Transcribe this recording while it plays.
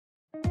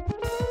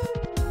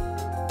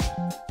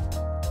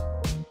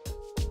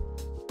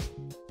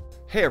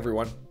Hey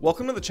everyone,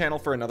 welcome to the channel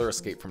for another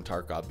Escape From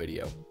Tarkov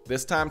video.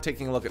 This time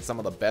taking a look at some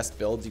of the best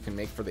builds you can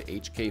make for the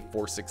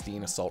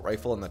HK416 assault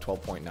rifle in the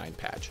 12.9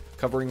 patch,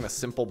 covering the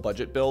simple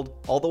budget build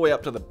all the way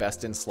up to the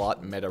best in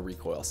slot meta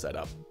recoil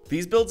setup.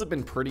 These builds have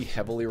been pretty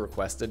heavily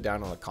requested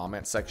down in the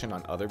comments section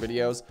on other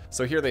videos,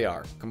 so here they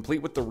are,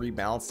 complete with the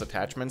rebalanced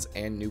attachments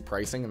and new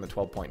pricing in the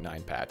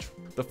 12.9 patch.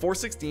 The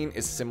 416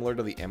 is similar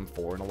to the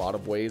M4 in a lot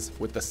of ways,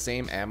 with the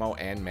same ammo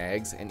and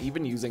mags and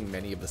even using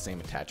many of the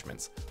same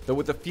attachments, though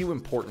with a few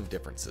important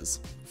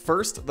differences.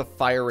 First, the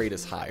fire rate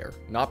is higher,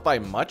 not by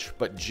much,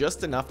 but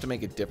just enough to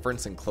make a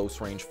difference in close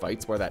range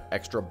fights where that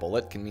extra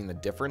bullet can mean the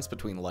difference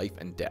between life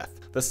and death.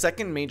 The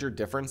second major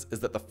difference is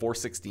that the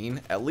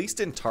 416, at least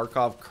in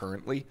Tarkov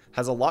currently,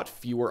 has a lot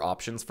fewer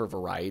options for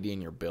variety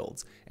in your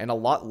builds, and a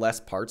lot less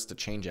parts to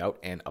change out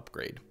and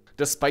upgrade.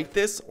 Despite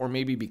this, or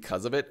maybe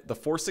because of it, the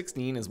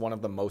 416 is one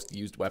of the most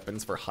used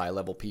weapons for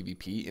high-level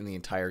PvP in the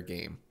entire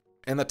game.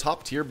 And the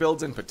top tier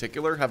builds in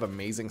particular have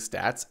amazing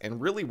stats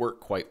and really work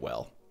quite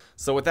well.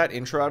 So with that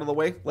intro out of the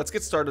way, let's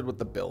get started with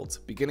the builds,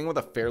 beginning with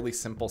a fairly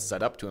simple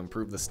setup to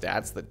improve the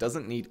stats that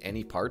doesn't need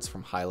any parts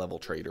from high-level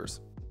traders.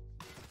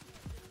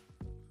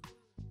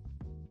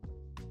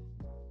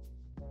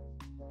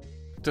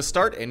 To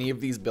start any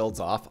of these builds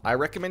off, I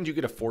recommend you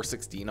get a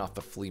 416 off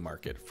the flea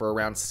market for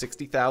around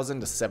 60,000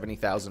 to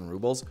 70,000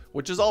 rubles,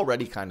 which is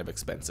already kind of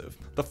expensive.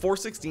 The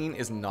 416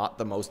 is not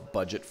the most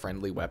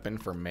budget-friendly weapon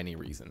for many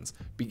reasons,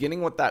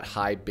 beginning with that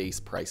high base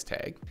price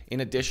tag. In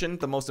addition,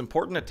 the most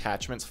important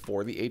attachments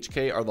for the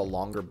HK are the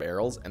longer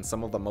barrels and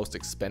some of the most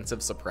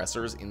expensive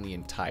suppressors in the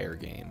entire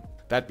game.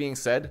 That being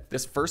said,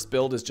 this first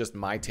build is just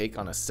my take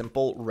on a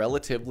simple,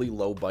 relatively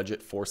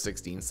low-budget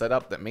 416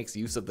 setup that makes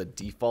use of the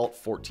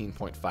default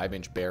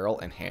 14.5-inch barrel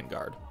and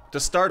handguard. To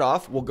start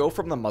off, we'll go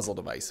from the muzzle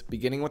device,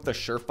 beginning with the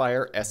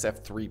Surefire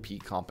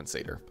SF3P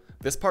compensator.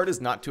 This part is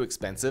not too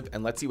expensive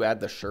and lets you add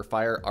the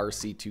Surefire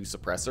RC2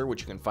 suppressor,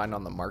 which you can find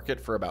on the market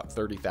for about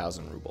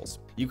 30,000 rubles.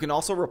 You can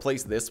also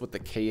replace this with the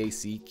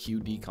KAC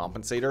QD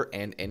compensator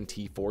and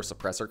NT4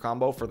 suppressor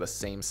combo for the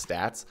same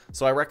stats,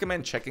 so I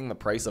recommend checking the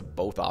price of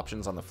both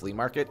options on the flea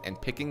market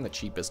and picking the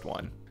cheapest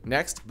one.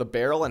 Next, the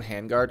barrel and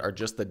handguard are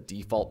just the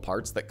default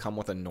parts that come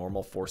with a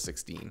normal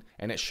 416,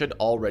 and it should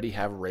already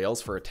have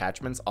rails for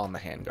attachments on the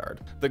handguard.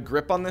 The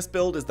grip on this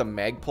build is the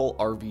Magpul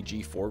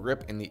RVG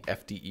foregrip in the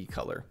FDE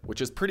color,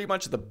 which is pretty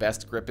much the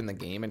best grip in the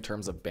game in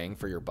terms of bang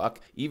for your buck,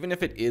 even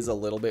if it is a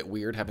little bit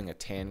weird having a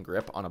tan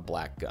grip on a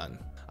black gun.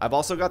 I've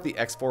also got the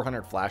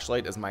X400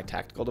 flashlight as my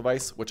tactical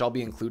device, which I'll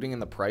be including in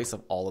the price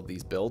of all of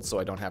these builds so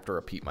I don't have to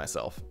repeat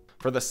myself.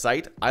 For the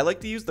sight, I like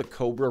to use the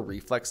Cobra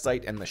reflex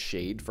sight and the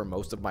shade for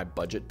most of my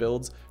budget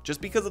builds, just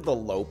because of the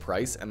low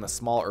price and the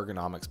small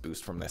ergonomics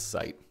boost from this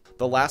sight.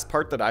 The last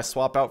part that I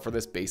swap out for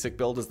this basic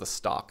build is the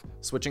stock,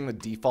 switching the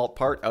default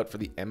part out for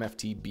the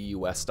MFT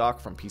BUS stock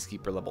from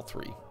Peacekeeper level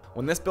 3.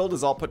 When this build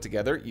is all put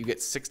together, you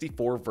get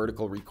 64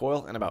 vertical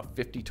recoil and about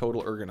 50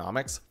 total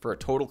ergonomics for a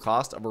total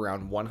cost of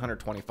around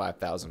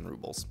 125,000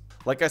 rubles.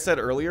 Like I said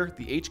earlier,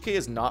 the HK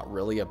is not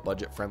really a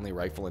budget-friendly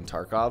rifle in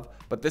Tarkov,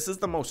 but this is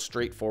the most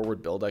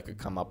straightforward build I could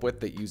come up with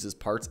that uses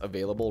parts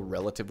available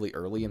relatively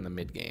early in the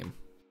mid-game.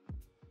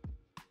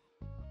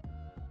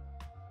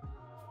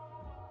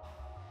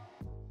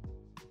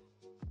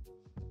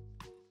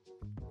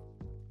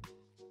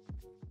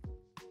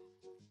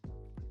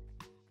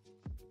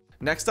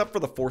 Next up for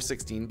the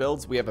 416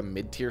 builds, we have a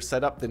mid-tier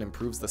setup that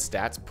improves the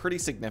stats pretty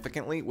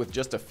significantly with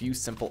just a few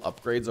simple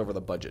upgrades over the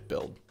budget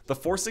build. The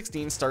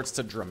 416 starts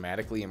to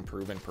dramatically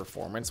improve in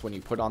performance when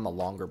you put on the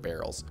longer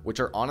barrels, which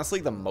are honestly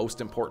the most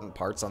important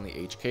parts on the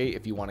HK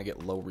if you want to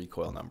get low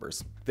recoil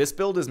numbers. This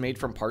build is made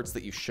from parts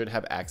that you should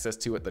have access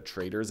to at the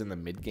traders in the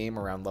mid-game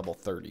around level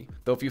 30,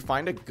 though if you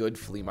find a good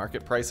flea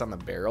market price on the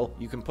barrel,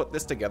 you can put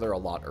this together a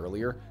lot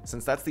earlier,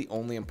 since that's the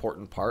only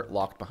important part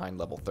locked behind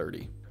level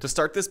 30. To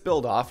start this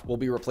build off, we'll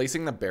be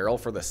replacing the barrel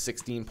for the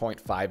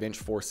 16.5-inch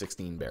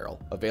 416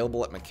 barrel,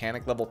 available at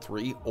mechanic level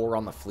 3 or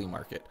on the flea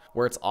market,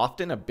 where it's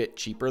often a bit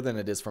cheaper than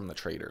it is from the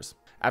traders.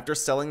 After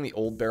selling the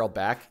old barrel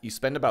back, you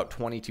spend about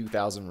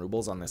 22,000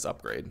 rubles on this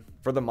upgrade.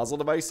 For the muzzle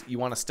device, you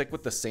want to stick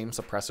with the same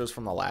suppressors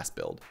from the last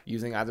build,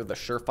 using either the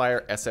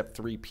Surefire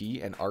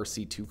SF3P and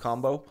RC2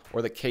 combo,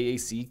 or the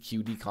KAC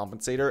QD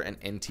compensator and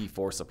NT4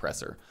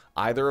 suppressor,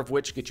 either of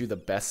which get you the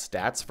best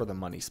stats for the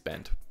money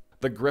spent.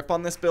 The grip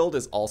on this build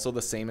is also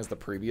the same as the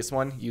previous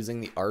one, using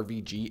the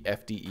RVG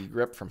FDE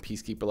grip from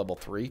Peacekeeper level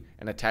 3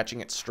 and attaching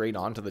it straight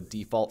onto the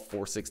default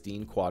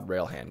 416 quad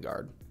rail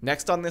handguard.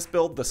 Next on this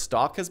build, the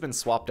stock has been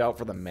swapped out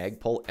for the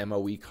Magpul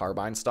MOE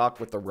carbine stock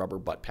with the rubber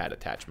butt pad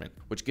attachment,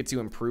 which gets you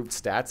improved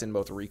stats in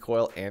both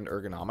recoil and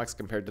ergonomics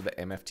compared to the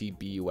MFT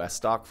BUS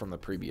stock from the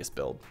previous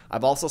build.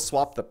 I've also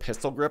swapped the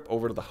pistol grip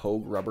over to the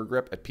Hogue rubber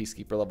grip at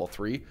Peacekeeper level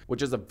 3,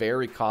 which is a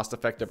very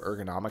cost-effective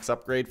ergonomics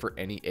upgrade for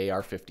any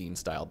AR-15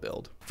 style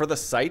build. For the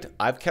sight,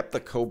 I've kept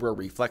the Cobra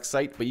reflex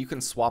sight, but you can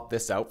swap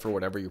this out for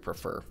whatever you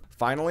prefer.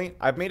 Finally,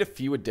 I've made a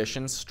few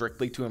additions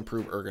strictly to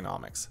improve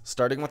ergonomics,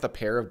 starting with a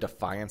pair of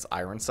Defiance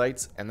iron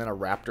sights and then a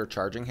Raptor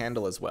charging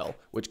handle as well,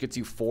 which gets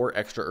you 4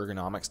 extra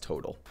ergonomics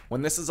total.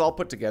 When this is all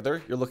put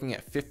together, you're looking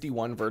at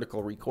 51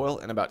 vertical recoil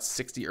and about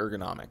 60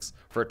 ergonomics,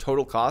 for a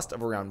total cost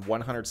of around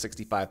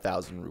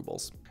 165,000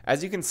 rubles.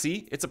 As you can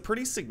see, it's a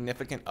pretty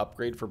significant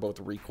upgrade for both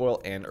recoil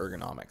and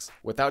ergonomics,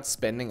 without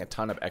spending a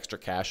ton of extra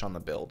cash on the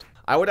build.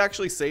 I would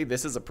actually say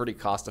this is a pretty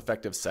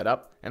cost-effective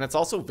setup, and it's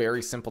also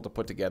very simple to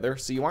put together,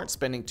 so you aren't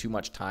spending too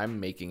much time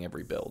making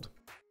every build.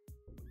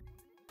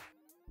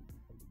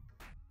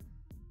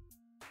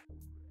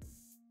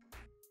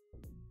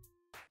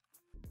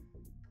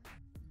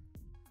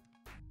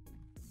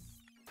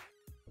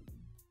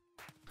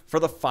 For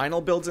the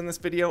final builds in this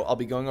video, I'll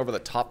be going over the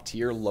top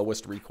tier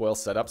lowest recoil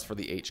setups for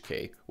the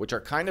HK, which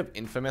are kind of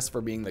infamous for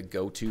being the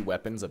go-to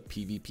weapons of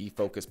PvP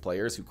focused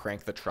players who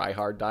crank the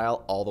tryhard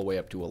dial all the way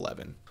up to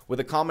 11. With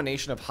a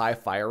combination of high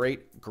fire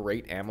rate,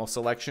 great ammo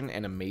selection,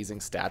 and amazing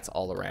stats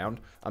all around,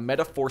 a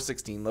meta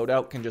 416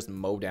 loadout can just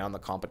mow down the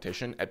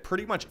competition at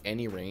pretty much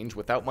any range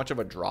without much of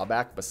a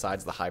drawback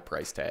besides the high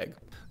price tag.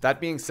 That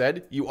being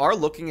said, you are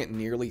looking at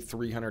nearly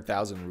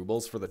 300,000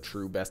 rubles for the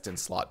true best in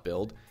slot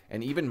build,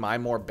 and even my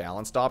more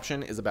balanced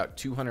option is about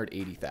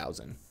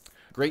 280,000.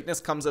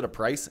 Greatness comes at a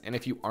price, and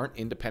if you aren't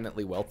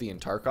independently wealthy in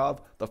Tarkov,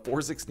 the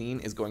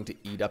 416 is going to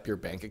eat up your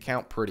bank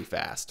account pretty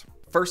fast.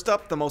 First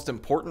up, the most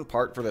important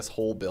part for this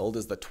whole build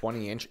is the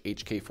 20-inch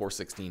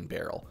HK416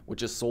 barrel,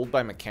 which is sold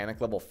by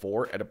mechanic level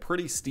 4 at a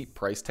pretty steep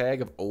price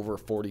tag of over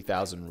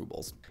 40,000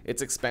 rubles.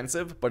 It's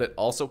expensive, but it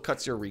also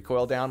cuts your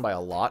recoil down by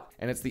a lot,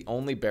 and it's the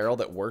only barrel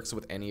that works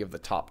with any of the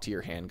top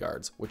tier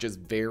handguards, which is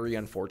very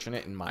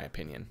unfortunate in my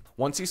opinion.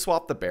 Once you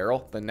swap the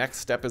barrel, the next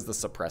step is the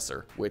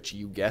suppressor, which,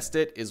 you guessed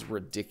it, is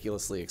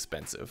ridiculously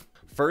expensive.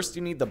 First,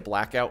 you need the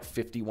Blackout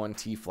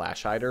 51T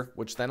flash hider,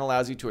 which then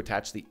allows you to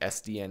attach the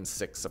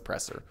SDN6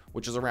 suppressor,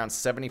 which is around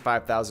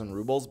 75,000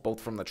 rubles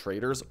both from the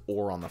traders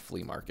or on the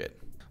flea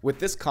market. With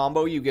this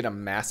combo, you get a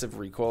massive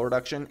recoil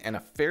reduction and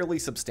a fairly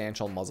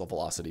substantial muzzle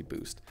velocity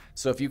boost,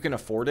 so if you can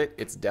afford it,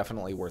 it's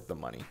definitely worth the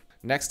money.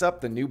 Next up,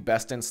 the new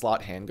best in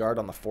slot handguard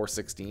on the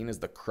 416 is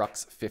the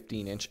Crux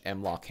 15-inch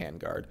M-Lock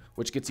handguard,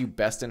 which gets you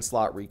best in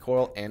slot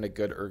recoil and a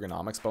good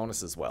ergonomics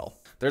bonus as well.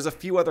 There's a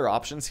few other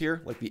options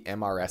here, like the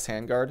MRS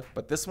handguard,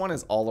 but this one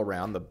is all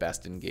around the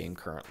best in game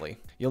currently.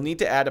 You'll need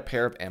to add a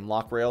pair of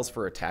M-Lock rails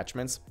for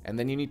attachments, and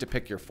then you need to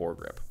pick your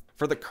foregrip.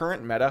 For the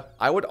current meta,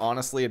 I would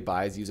honestly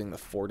advise using the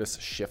Fortis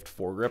Shift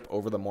foregrip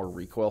over the more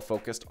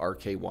recoil-focused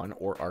RK1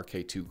 or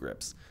RK2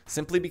 grips,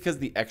 simply because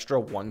the extra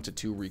 1 to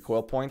 2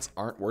 recoil points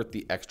aren't worth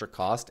the extra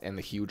cost and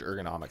the huge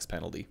ergonomics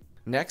penalty.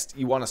 Next,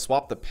 you want to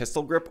swap the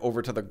pistol grip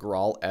over to the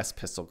Graal S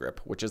pistol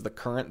grip, which is the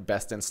current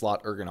best in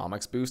slot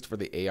ergonomics boost for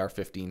the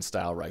AR-15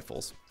 style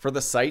rifles. For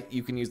the sight,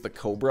 you can use the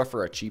Cobra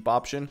for a cheap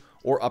option,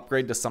 or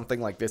upgrade to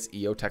something like this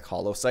EOTech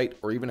Holo sight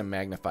or even a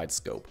magnified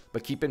scope,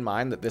 but keep in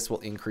mind that this will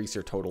increase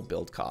your total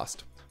build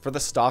cost. For the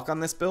stock on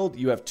this build,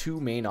 you have two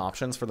main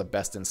options for the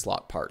best in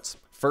slot parts.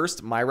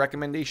 First, my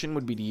recommendation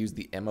would be to use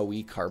the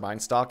MOE carbine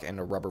stock and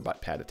a rubber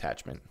butt pad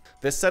attachment.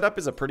 This setup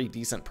is a pretty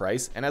decent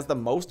price and has the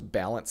most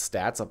balanced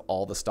stats of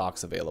all the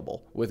stocks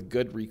available, with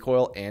good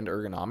recoil and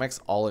ergonomics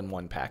all in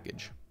one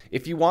package.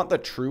 If you want the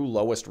true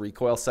lowest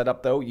recoil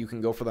setup though, you can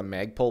go for the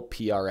Magpul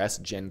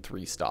PRS Gen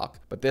 3 stock,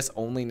 but this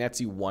only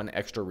nets you 1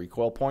 extra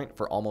recoil point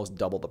for almost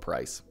double the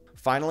price.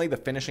 Finally, the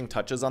finishing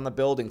touches on the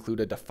build include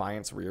a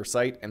Defiance rear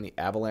sight and the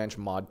Avalanche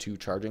Mod 2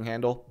 charging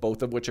handle,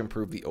 both of which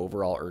improve the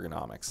overall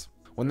ergonomics.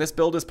 When this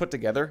build is put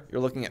together, you're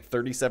looking at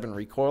 37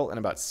 recoil and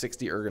about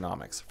 60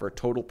 ergonomics for a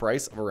total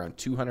price of around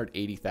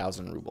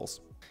 280,000 rubles.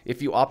 If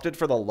you opted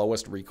for the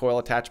lowest recoil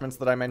attachments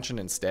that I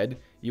mentioned instead,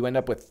 you end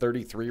up with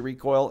 33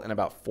 recoil and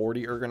about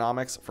 40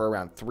 ergonomics for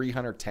around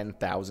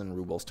 310,000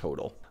 rubles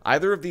total.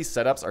 Either of these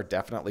setups are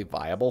definitely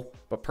viable,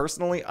 but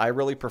personally I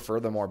really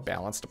prefer the more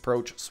balanced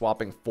approach,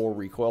 swapping 4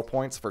 recoil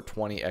points for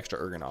 20 extra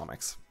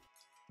ergonomics.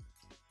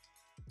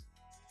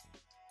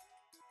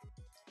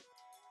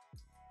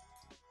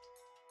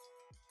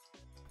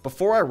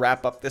 Before I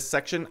wrap up this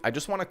section, I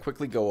just want to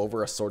quickly go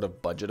over a sort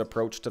of budget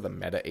approach to the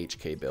meta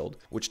HK build,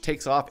 which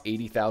takes off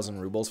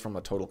 80,000 rubles from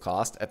the total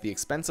cost at the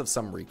expense of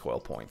some recoil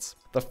points.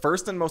 The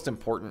first and most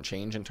important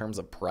change in terms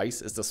of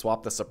price is to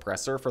swap the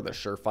suppressor for the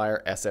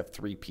Surefire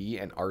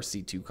SF3P and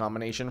RC2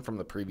 combination from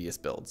the previous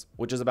builds,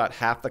 which is about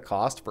half the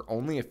cost for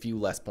only a few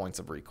less points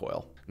of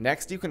recoil.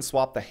 Next, you can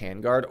swap the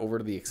handguard over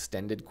to the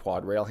extended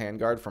quad rail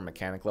handguard from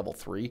mechanic level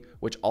 3,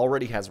 which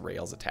already has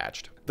rails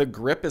attached. The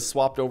grip is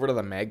swapped over to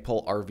the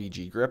Magpul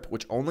RVG grip,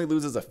 which only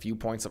loses a few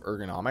points of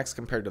ergonomics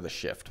compared to the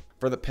Shift.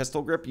 For the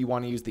pistol grip, you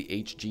want to use the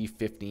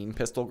HG15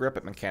 pistol grip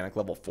at mechanic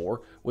level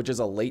 4, which is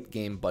a late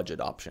game budget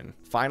option.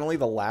 Finally,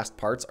 the last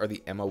parts are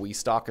the MOE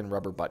stock and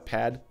rubber butt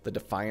pad, the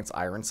Defiance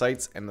iron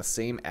sights, and the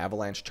same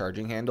Avalanche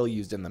charging handle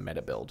used in the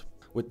meta build.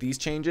 With these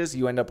changes,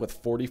 you end up with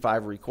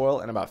 45 recoil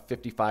and about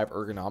 55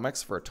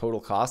 ergonomics for a total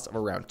cost of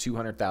around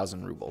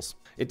 200,000 rubles.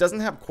 It doesn't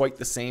have quite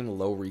the same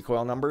low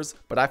recoil numbers,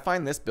 but I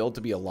find this build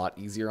to be a lot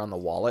easier on the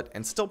wallet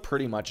and still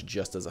pretty much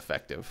just as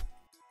effective.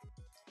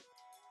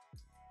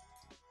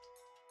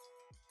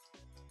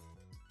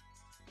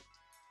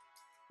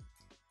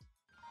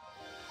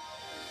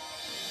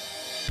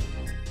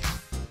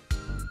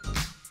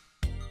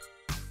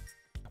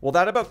 Well,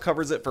 that about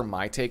covers it for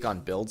my take on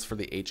builds for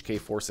the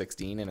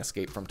HK416 and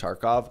Escape from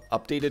Tarkov,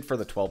 updated for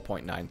the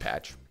 12.9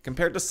 patch.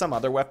 Compared to some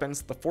other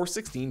weapons, the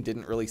 416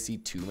 didn't really see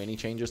too many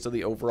changes to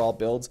the overall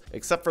builds,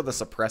 except for the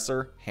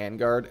suppressor,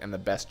 handguard, and the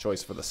best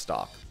choice for the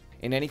stock.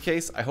 In any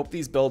case, I hope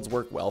these builds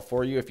work well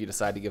for you if you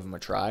decide to give them a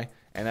try,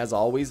 and as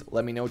always,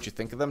 let me know what you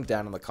think of them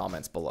down in the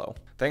comments below.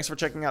 Thanks for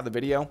checking out the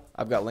video.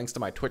 I've got links to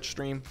my Twitch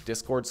stream,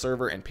 Discord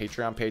server, and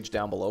Patreon page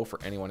down below for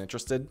anyone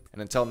interested,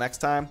 and until next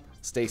time,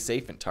 stay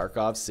safe in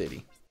Tarkov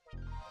City.